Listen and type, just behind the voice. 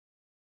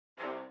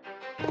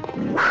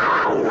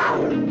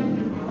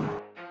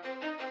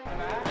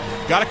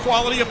Got a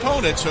quality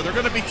opponent, so they're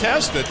going to be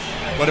tested.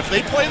 But if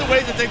they play the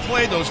way that they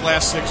played those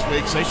last 6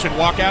 weeks, they should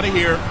walk out of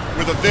here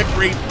with a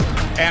victory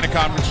and a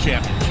conference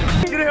championship.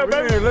 Get here,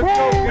 baby. Let's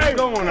go. Get it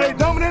going. Hey,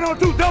 dominate on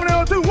two. Dominate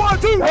on two. 1,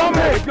 2.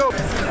 Dominate. Let's go.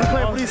 I'm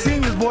playing for these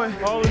seniors, boy.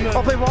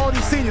 I'll play for all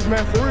these seniors,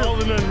 man. For real.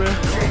 All or nothing, man.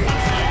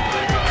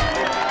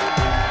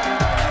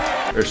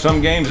 There's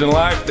some games in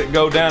life that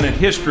go down in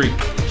history,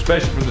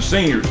 especially for the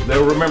seniors.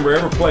 They'll remember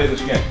every play of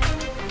this game.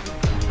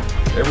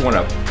 Every one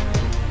of them.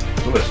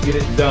 So let's get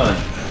it done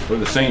for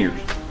the seniors.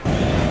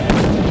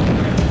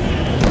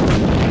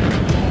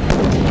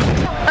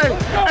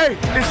 Hey,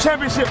 it's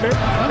championship, man.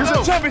 It's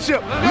a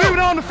championship. Leave it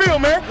on the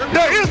field, man.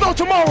 There is no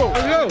tomorrow.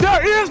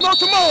 There is no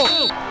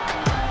tomorrow.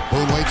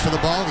 Boone waits for the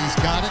ball. He's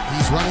got it.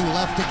 He's running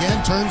left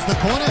again. Turns the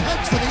corner.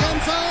 Heads for the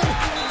end zone.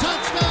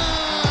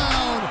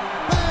 Touchdown!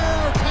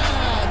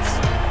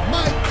 Bearcats!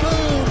 Mike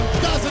Boone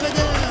does it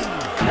again.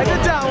 Hey,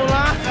 good job,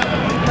 O-line.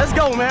 Let's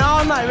go, man.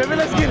 All night, baby.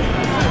 Let's get it.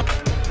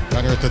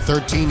 Runner at the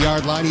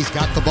 13-yard line. He's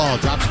got the ball.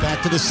 Drops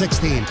back to the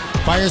 16.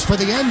 Fires for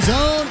the end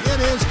zone. It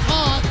is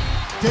caught.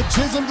 Did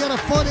Chisholm get a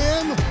foot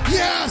in?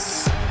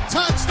 Yes!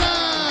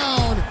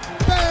 Touchdown!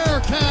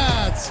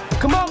 Bearcats!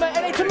 Come on, man.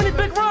 It ain't too many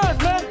big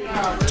runs, man.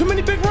 Too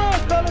many big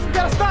runs, fellas. We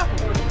gotta stop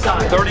them.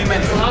 30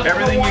 minutes,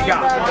 everything you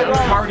got.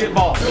 Target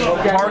ball,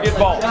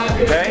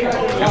 okay?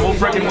 And we'll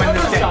freaking win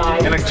this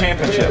game in a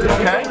championship,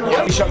 okay?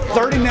 You show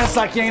 30 minutes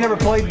like you ain't ever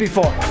played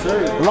before.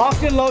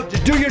 Lock and load,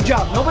 just do your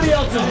job. Nobody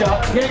else's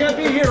job. You ain't gotta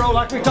be a hero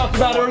like we talked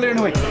about earlier in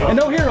the week. And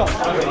no hero.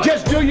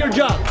 Just do your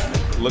job.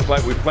 Looked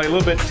like we played a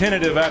little bit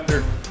tentative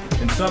after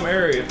in some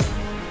areas.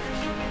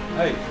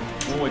 Hey,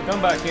 when we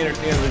come back in at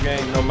the end of the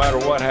game, no matter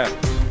what happens,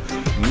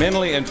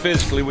 mentally and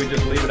physically, we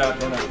just leave it out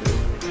there.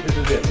 This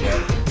is it,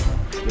 guys.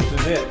 This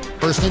is it.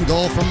 First and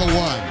goal from the 1.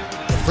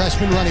 The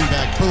freshman running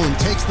back, Boone,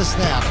 takes the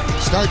snap,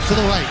 starts to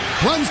the right,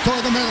 runs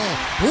toward the middle,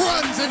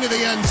 runs into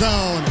the end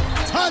zone.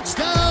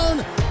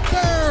 Touchdown,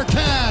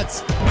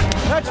 Bearcats!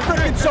 That's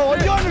freaking so.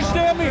 You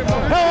understand me?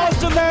 How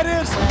awesome that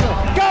is?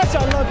 Gosh,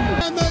 I love you.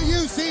 And the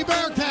UC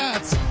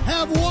Bearcats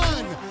have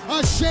won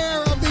a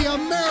share of the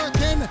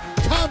American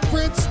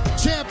Conference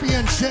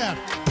Championship.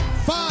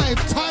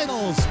 5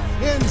 titles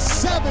in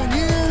 7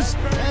 years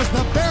as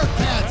the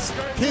Bearcats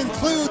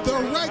conclude the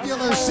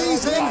regular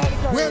season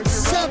with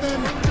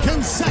 7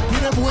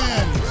 consecutive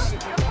wins.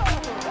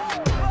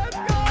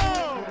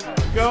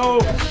 Let's go.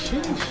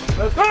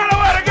 Let's go!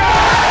 Way to go!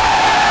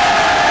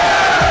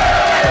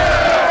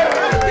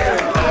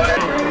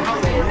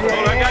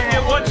 I gotta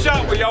get one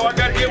shot with y'all. I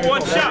gotta get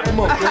one shot. Come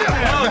on.